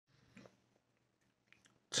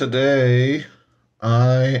Today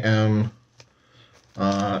I am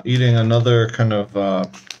eating another kind of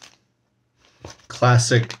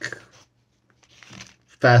classic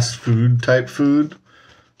fast food type food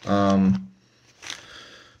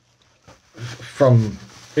from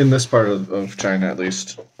in this part of China, at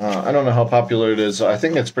least. I don't know how popular it is. I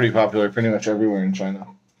think it's pretty popular pretty much everywhere in China.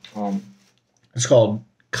 It's called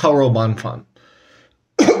烤肉拌饭.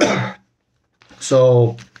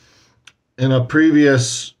 So in a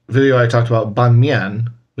previous video, I talked about ban mian,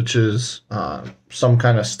 which is some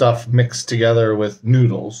kind of stuff mixed together with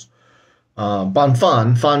noodles. Ban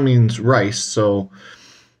fan means rice, so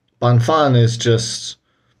ban fan is just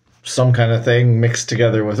some kind of thing mixed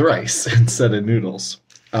together with rice instead of noodles.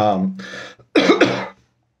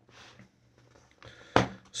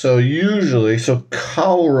 So usually,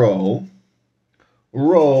 kao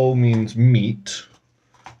ro means meat,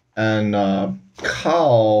 and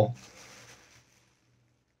kao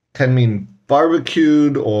can mean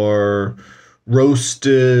barbecued or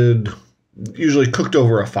roasted, usually cooked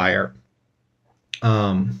over a fire.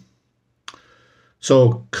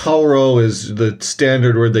 So kao is the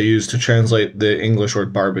standard word they use to translate the English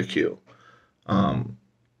word barbecue.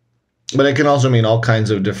 But it can also mean all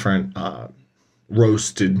kinds of different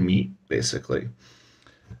roasted meat, basically.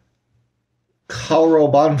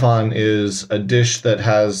 Kao banfan is a dish that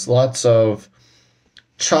has lots of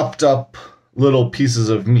chopped up little pieces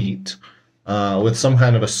of meat with some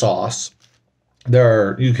kind of a sauce.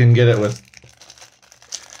 You can get it with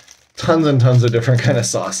tons and tons of different kind of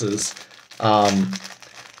sauces.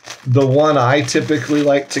 The one I typically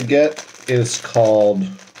like to get is called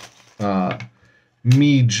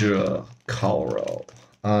mi zhe kao.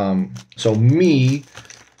 So mi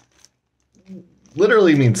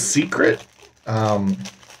literally means secret. And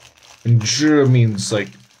zhe means like,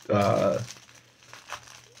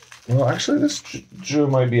 well, actually this zhe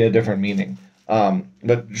might be a different meaning.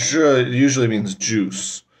 But zhe usually means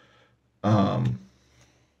juice.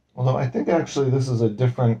 Although I think actually this is a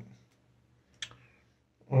different,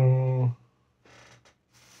 no,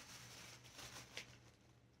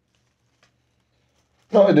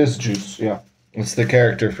 it is juice. Yeah. It's the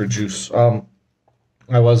character for juice. I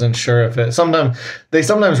wasn't sure if they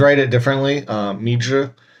sometimes write it differently.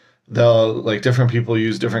 Mija, like different people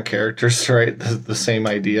use different characters to write the same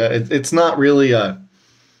idea. It's not really a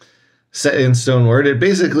set in stone word. It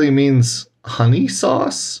basically means honey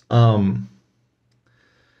sauce.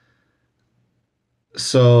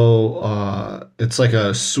 So it's like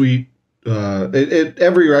a sweet.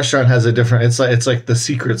 Every restaurant has a different. It's like the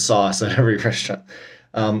secret sauce at every restaurant.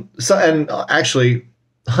 Actually,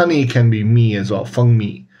 honey can be mi as well, feng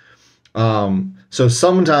mi. So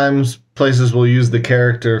sometimes places will use the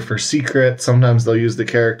character for secret. Sometimes they'll use the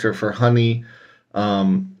character for honey.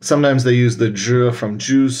 Sometimes they use the zhe from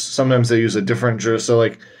juice. Sometimes they use a different zhe. So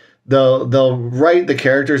like they'll write the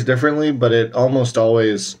characters differently, but it almost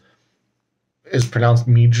always is pronounced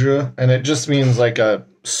mi zhe, and it just means like a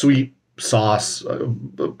sweet sauce.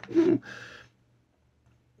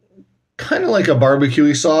 Kind of like a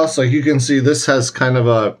barbecue sauce. Like you can see this has kind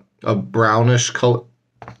of a brownish color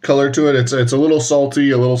to it. It's a little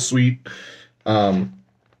salty, a little sweet. So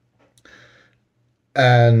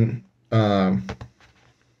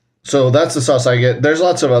that's the sauce I get. There's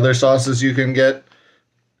lots of other sauces you can get.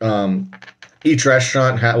 Each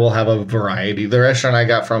restaurant will have a variety. The restaurant I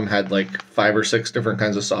got from had like 5 or 6 different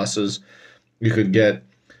kinds of sauces. You could get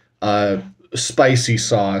spicy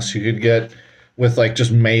sauce. You could get with like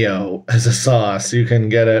just mayo as a sauce. You can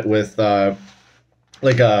get it with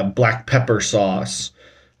like a black pepper sauce.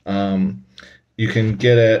 You can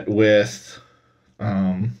get it with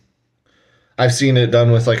I've seen it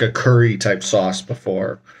done with like a curry type sauce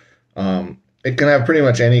before. It can have pretty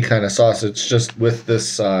much any kind of sauce. It's just with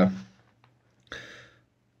this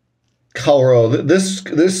kao. This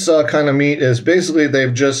kind of meat is basically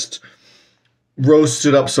they've just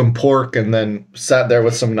roasted up some pork and then sat there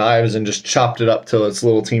with some knives and just chopped it up till it's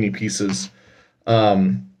little teeny pieces.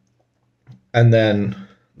 And then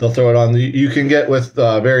they'll throw it on. You can get with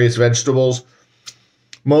various vegetables.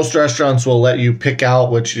 Most restaurants will let you pick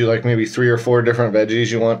out which you like, maybe 3 or 4 different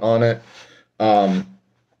veggies you want on it.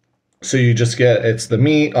 So you just it's the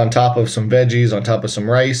meat on top of some veggies, on top of some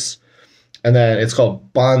rice. And then it's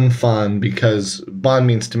called ban fan because ban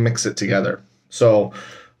means to mix it together. So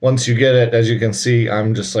once you get it, as you can see,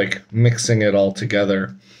 I'm just like mixing it all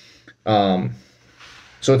together. So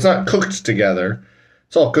it's not cooked together.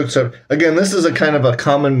 It's all cooked. So again, this is a kind of a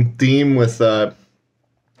common theme with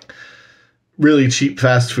really cheap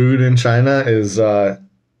fast food in China is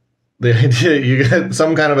The idea, you get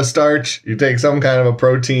some kind of a starch, you take some kind of a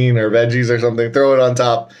protein or veggies or something, throw it on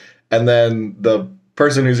top, and then the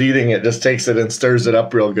person who's eating it just takes it and stirs it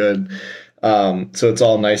up real good. So it's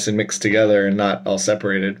all nice and mixed together and not all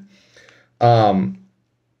separated. And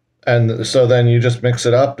so then you just mix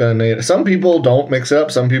it up, and some people don't mix it up.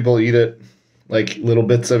 Some people eat it like little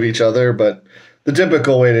bits of each other, but the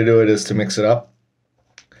typical way to do it is to mix it up.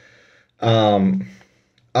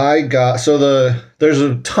 There's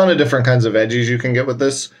a ton of different kinds of veggies you can get with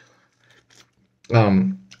this.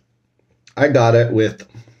 I got it with,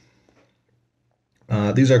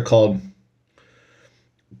 these are called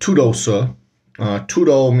tudosa.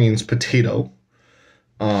 Tudo means potato.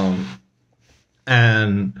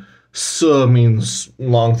 And su means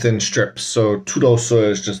long, thin strips. So tudosa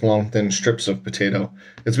is just long, thin strips of potato.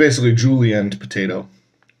 It's basically julienned potato.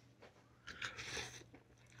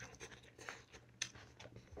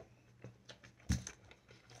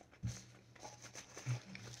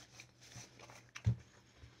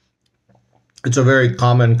 It's a very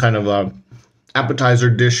common kind of a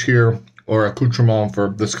appetizer dish here, or accoutrement for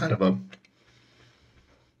this kind of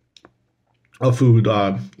a food.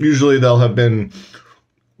 Usually they'll have been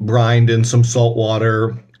brined in some salt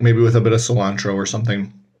water, maybe with a bit of cilantro or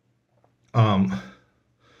something.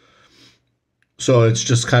 So it's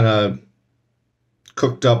just kind of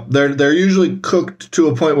cooked up. They're usually cooked to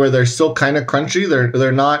a point where they're still kind of crunchy.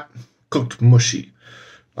 They're not cooked mushy.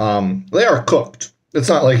 They are cooked. It's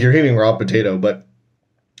not like you're eating raw potato, but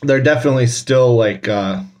they're definitely still like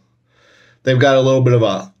they've got a little bit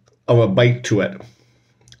of a bite to it.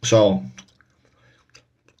 So,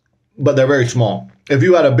 but they're very small. If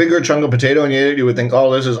you had a bigger chunk of potato and you ate it, you would think,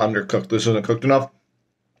 oh, this is undercooked. This isn't cooked enough.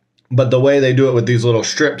 But the way they do it with these little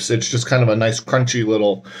strips, it's just kind of a nice crunchy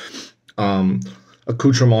little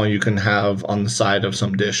accoutrement you can have on the side of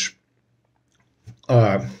some dish.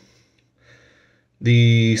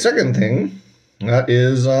 The second thing, that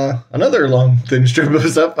is another long, thin strip of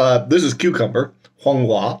stuff. This is cucumber,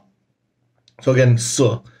 huanghua. So again,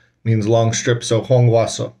 su means long strip, so huanghua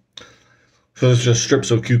su. So it's just strips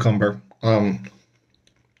of cucumber. I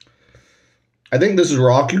think this is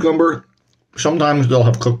raw cucumber. Sometimes they'll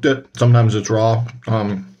have cooked it. Sometimes it's raw.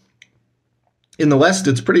 In the West,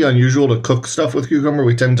 it's pretty unusual to cook stuff with cucumber.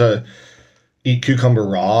 We tend to eat cucumber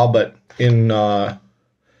raw, but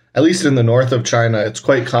at least in the north of China, it's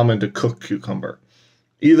quite common to cook cucumber.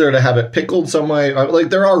 Either to have it pickled some way, like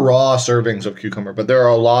there are raw servings of cucumber, but there are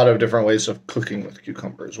a lot of different ways of cooking with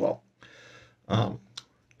cucumber as well. Oh,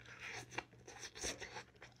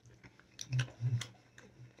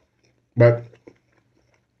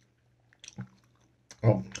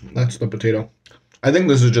 that's the potato. I think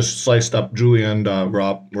this is just sliced up julienne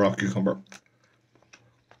raw cucumber.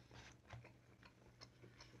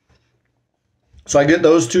 So I get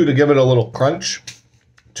those two to give it a little crunch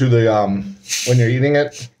to the when you're eating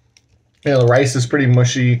it. You know, the rice is pretty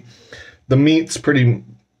mushy. The meat's pretty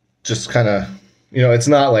just kind of, you know, it's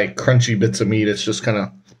not like crunchy bits of meat. It's just kind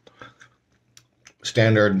of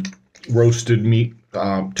standard roasted meat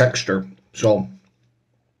texture. So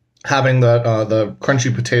having the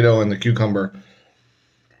crunchy potato and the cucumber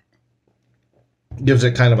gives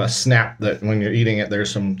it kind of a snap that when you're eating it,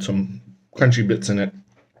 there's some crunchy bits in it.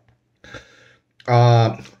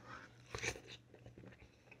 I'm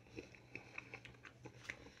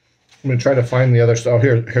going to try to find the other stuff.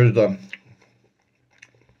 Here's the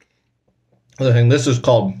other thing. This is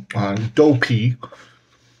called dough pea.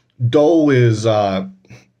 Dough is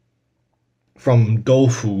from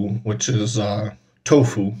tofu, which is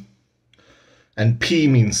tofu, and pea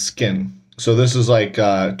means skin. So this is like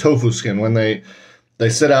tofu skin. When they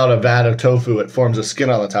sit out a vat of tofu, it forms a skin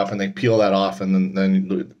on the top, and they peel that off, and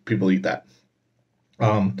then people eat that.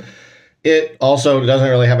 It also doesn't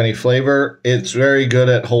really have any flavor. It's very good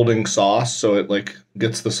at holding sauce, so it like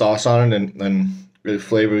gets the sauce on it and then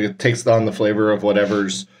flavor. It takes on the flavor of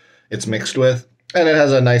whatever's it's mixed with, and it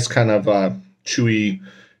has a nice kind of chewy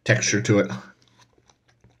texture to it.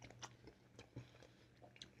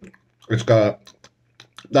 It's got,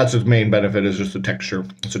 that's its main benefit, is just the texture.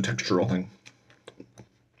 It's a textural thing.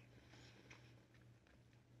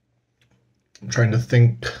 I'm trying to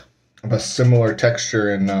think of a similar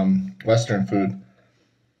texture in Western food.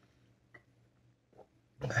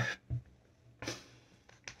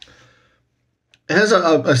 It has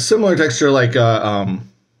a similar texture, like a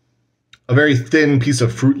very thin piece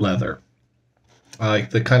of fruit leather, like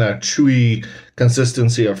the kind of chewy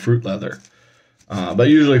consistency of fruit leather. But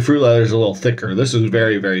usually fruit leather is a little thicker. This is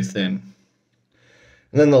very, very thin.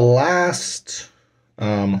 And then the last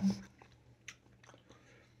thing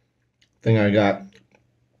I got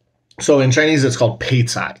So in Chinese, it's called pei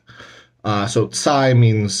cai. So cai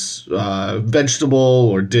means vegetable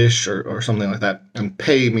or dish or something like that, and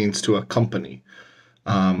pei means to accompany.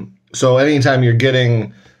 So anytime you're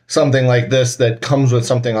getting something like this that comes with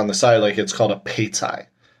something on the side, like it's called a pei cai.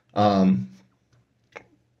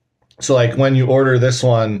 So like when you order this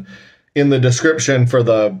one, in the description for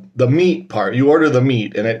the meat part, you order the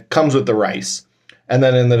meat and it comes with the rice. And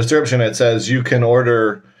then in the description, it says you can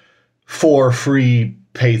order 4 free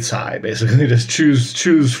pei cai. Basically, just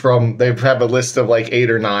choose from. They have a list of like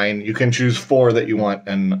 8 or 9. You can choose 4 that you want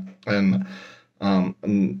and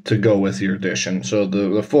to go with your dish. And so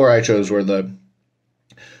the 4 I chose were the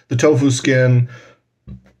tofu skin,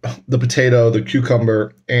 the potato, the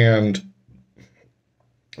cucumber, and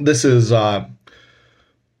this is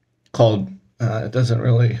called. It doesn't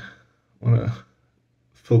really want to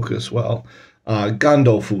focus well. Gan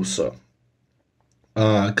豆腐丝.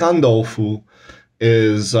 Gan豆腐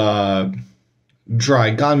is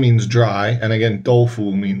dry. Gan means dry, and again,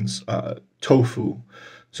 tofu means tofu.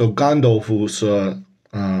 So gan豆腐 is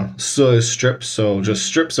strips, so just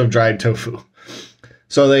strips of dried tofu.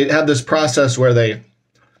 So they have this process where they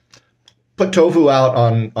put tofu out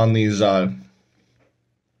on these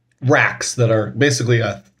racks that are basically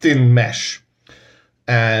a thin mesh,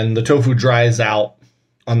 and the tofu dries out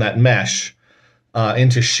on that mesh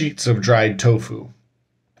into sheets of dried tofu.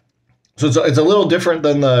 So it's a little different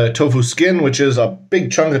than the tofu skin, which is a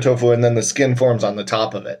big chunk of tofu and then the skin forms on the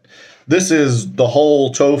top of it. This is the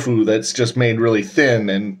whole tofu that's just made really thin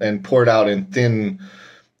and poured out in thin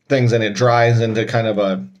things, and it dries into kind of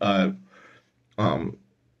a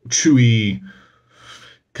chewy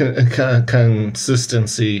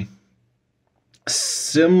consistency,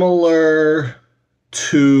 similar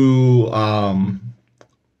to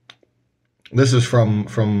this is from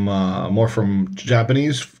more from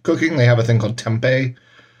Japanese cooking. They have a thing called tempeh,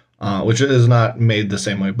 which is not made the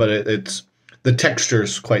same way, but it's the texture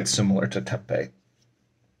is quite similar to tempeh,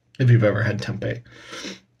 if you've ever had tempeh.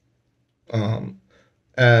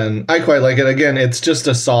 And I quite like it. Again, it's just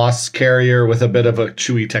a sauce carrier with a bit of a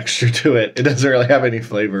chewy texture to it. It doesn't really have any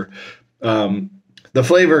flavor. The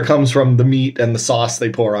flavor comes from the meat and the sauce they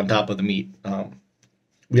pour on top of the meat.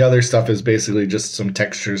 The other stuff is basically just some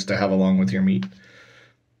textures to have along with your meat.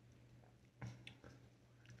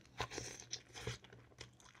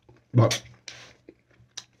 But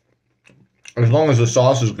as long as the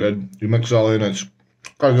sauce is good, you mix it all in, it's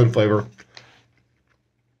got a good flavor.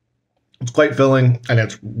 It's quite filling, and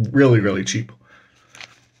it's really, really cheap.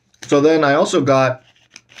 So then I also got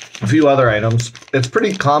a few other items. It's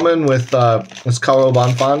pretty common with this烤肉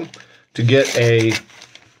拌饭to get a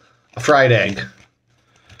fried egg.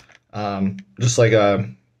 Just like a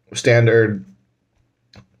standard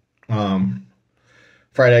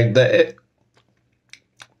fried egg.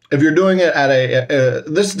 If you're doing it at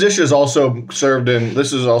this dish is also served in,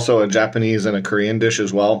 this is also a Japanese and a Korean dish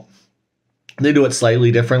as well. They do it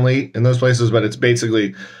slightly differently in those places, but it's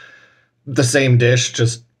basically the same dish,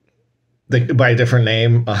 just by a different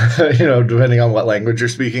name, depending on what language you're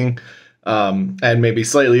speaking, and maybe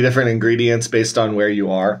slightly different ingredients based on where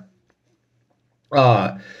you are.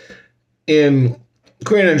 In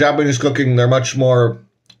Korean and Japanese cooking, they're much more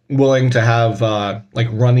willing to have like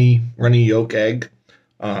runny yolk egg.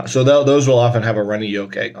 So those will often have a runny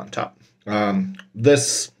yolk egg on top.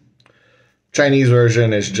 This Chinese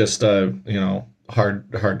version is just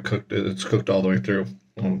hard cooked. It's cooked all the way through.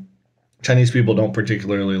 Chinese people don't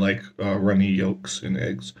particularly like runny yolks in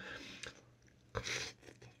eggs.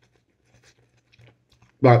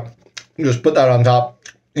 But you just put that on top,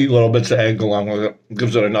 eat little bits of egg along with it.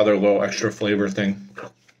 Gives it another little extra flavor thing.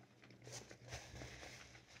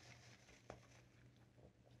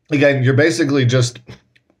 Again, you're basically just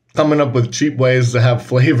coming up with cheap ways to have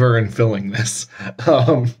flavor and filling this.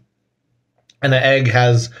 And the egg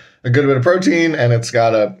has a good bit of protein, and it's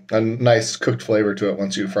got a nice cooked flavor to it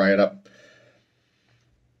once you fry it up.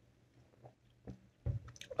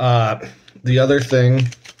 The other thing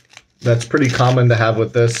that's pretty common to have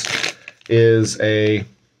with this is a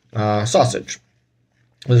sausage.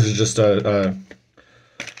 This is just so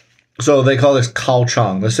they call this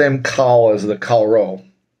kaochang, the same kao as the烤肉.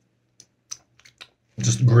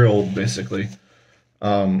 Just grilled, basically.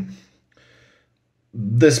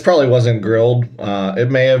 This probably wasn't grilled. It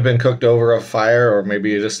may have been cooked over a fire, or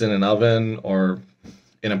maybe just in an oven or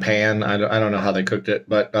in a pan. I don't know how they cooked it,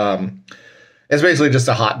 but it's basically just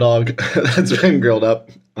a hot dog that's been grilled up.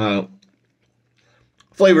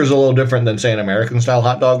 Flavor's a little different than, say, an American-style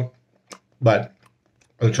hot dog, but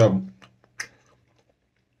it's a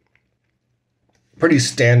pretty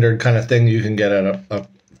standard kind of thing you can get at a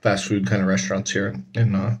fast food kind of restaurants here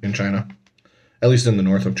in China, at least in the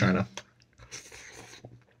north of China.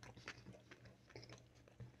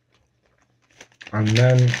 And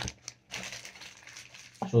then,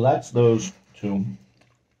 so that's those two.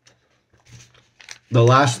 The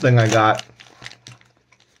last thing I got.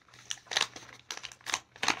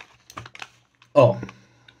 Oh,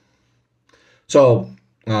 so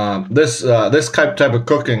this type of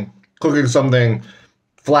cooking something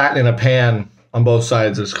flat in a pan on both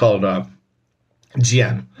sides is called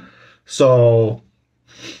jian. So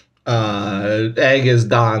egg is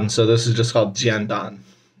dan, so this is just called jian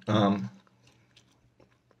dan.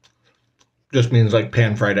 Just means like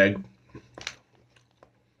pan fried egg.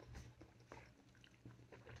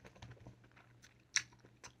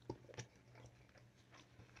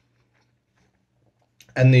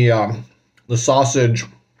 And the sausage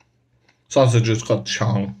is called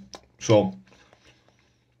chang. So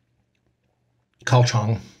kao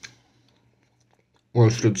chang,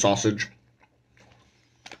 roasted sausage.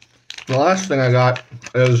 The last thing I got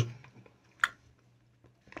is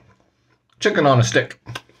chicken on a stick.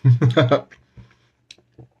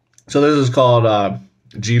 So this is called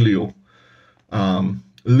jiliu.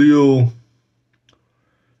 Liu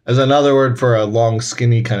is another word for a long,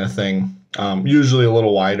 skinny kind of thing. Usually a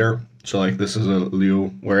little wider. So like this is a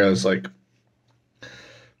liu, whereas like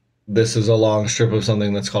this is a long strip of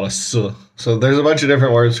something that's called a su. So there's a bunch of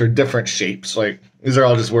different words for different shapes. Like these are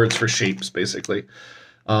all just words for shapes, basically.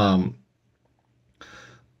 For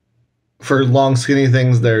long, skinny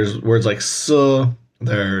things, there's words like su,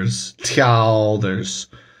 there's tiao, there's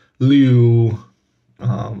liu.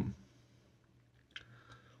 I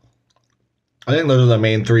think those are the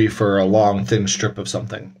main three for a long, thin strip of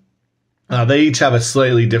something. They each have a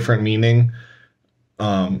slightly different meaning,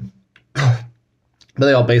 but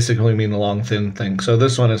they all basically mean a long, thin thing. So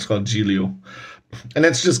this one is called jiliu, and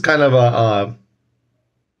it's just kind of a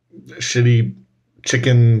shitty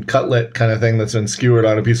chicken cutlet kind of thing that's been skewered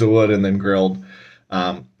on a piece of wood and then grilled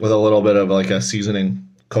with a little bit of like a seasoning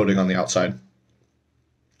coating on the outside.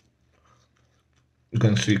 You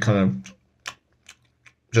can see kind of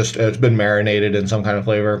just it's been marinated in some kind of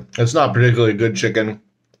flavor. It's not particularly good chicken.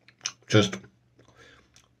 Just a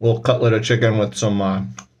little cutlet of chicken with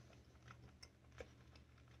some,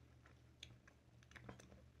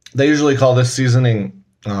 they usually call this seasoning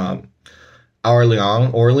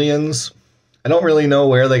Orleans. I don't really know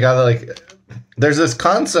where they got it. Like, there's this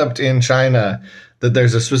concept in China that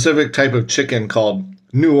there's a specific type of chicken called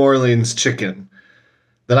New Orleans chicken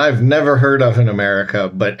that I've never heard of in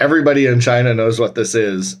America, but everybody in China knows what this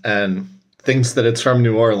is and thinks that it's from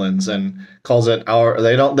New Orleans and calls it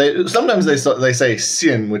sometimes they say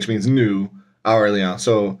Xin, which means new, Orleans.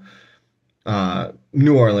 So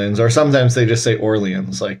New Orleans, or sometimes they just say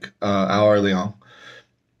Orleans, like Orleans.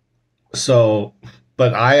 So,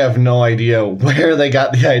 but I have no idea where they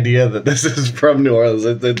got the idea that this is from New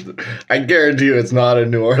Orleans. I guarantee you it's not a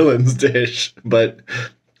New Orleans dish, but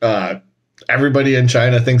everybody in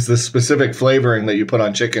China thinks this specific flavoring that you put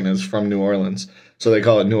on chicken is from New Orleans. So they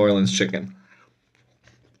call it New Orleans chicken.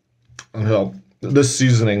 And so this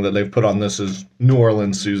seasoning that they've put on this is New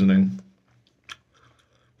Orleans seasoning.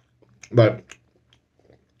 But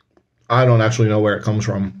I don't actually know where it comes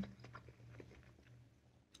from.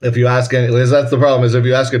 If you ask that's the problem, is if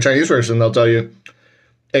you ask a Chinese person, they'll tell you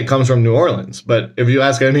it comes from New Orleans. But if you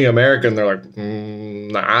ask any American, they're like,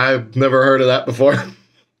 I've never heard of that before.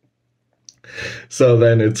 So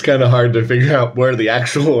then it's kind of hard to figure out where the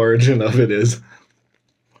actual origin of it is.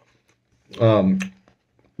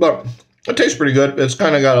 But it tastes pretty good. It's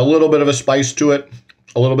kind of got a little bit of a spice to it,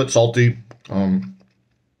 a little bit salty. A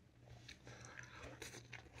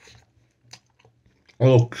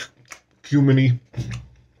little cumin-y.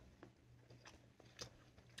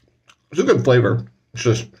 It's a good flavor. It's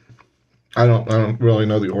just I don't really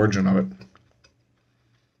know the origin of it.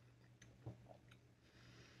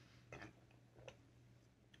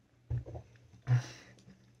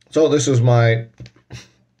 So this is my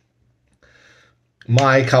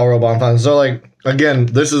烤肉拌饭. So like, again,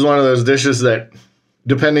 this is one of those dishes that,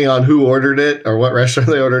 depending on who ordered it or what restaurant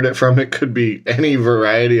they ordered it from, it could be any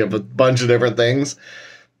variety of a bunch of different things.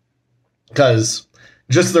 Because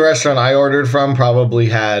just the restaurant I ordered from probably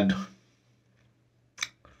had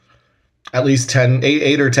at least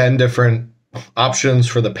 8 or 10 different options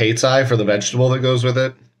for the pecai, for the vegetable that goes with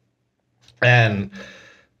it. And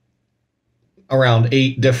around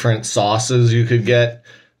 8 different sauces you could get.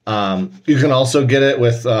 You can also get it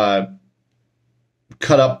with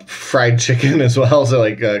cut up fried chicken as well. So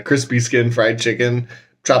like crispy skin fried chicken,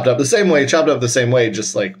 chopped up the same way,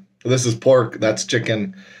 just like this is pork, that's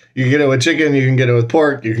chicken. You can get it with chicken, you can get it with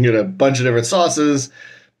pork, you can get a bunch of different sauces,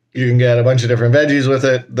 you can get a bunch of different veggies with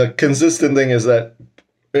it. The consistent thing is that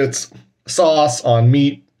it's sauce on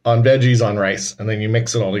meat, on veggies, on rice, and then you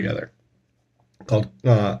mix it all together. Called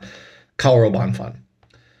烤肉拌饭.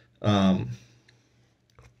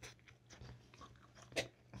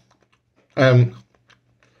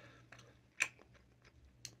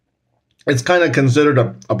 It's kind of considered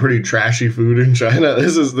a pretty trashy food in China.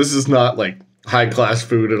 This is not like high class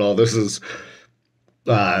food at all. This is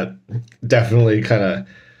definitely kind of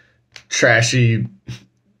trashy.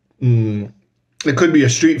 It could be a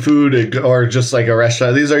street food or just like a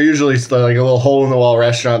restaurant. These are usually like a little hole in the wall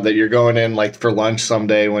restaurant that you're going in like for lunch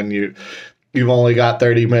someday when you've only got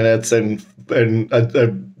 30 minutes and a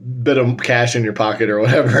bit of cash in your pocket or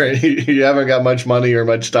whatever. You haven't got much money or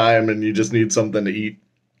much time and you just need something to eat.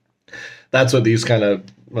 That's what these kind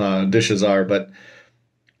of dishes are, but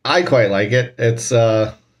I quite like it.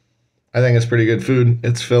 I think it's pretty good food.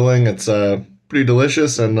 It's filling. It's pretty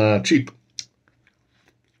delicious and cheap.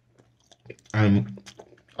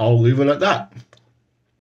 I'll leave it at that.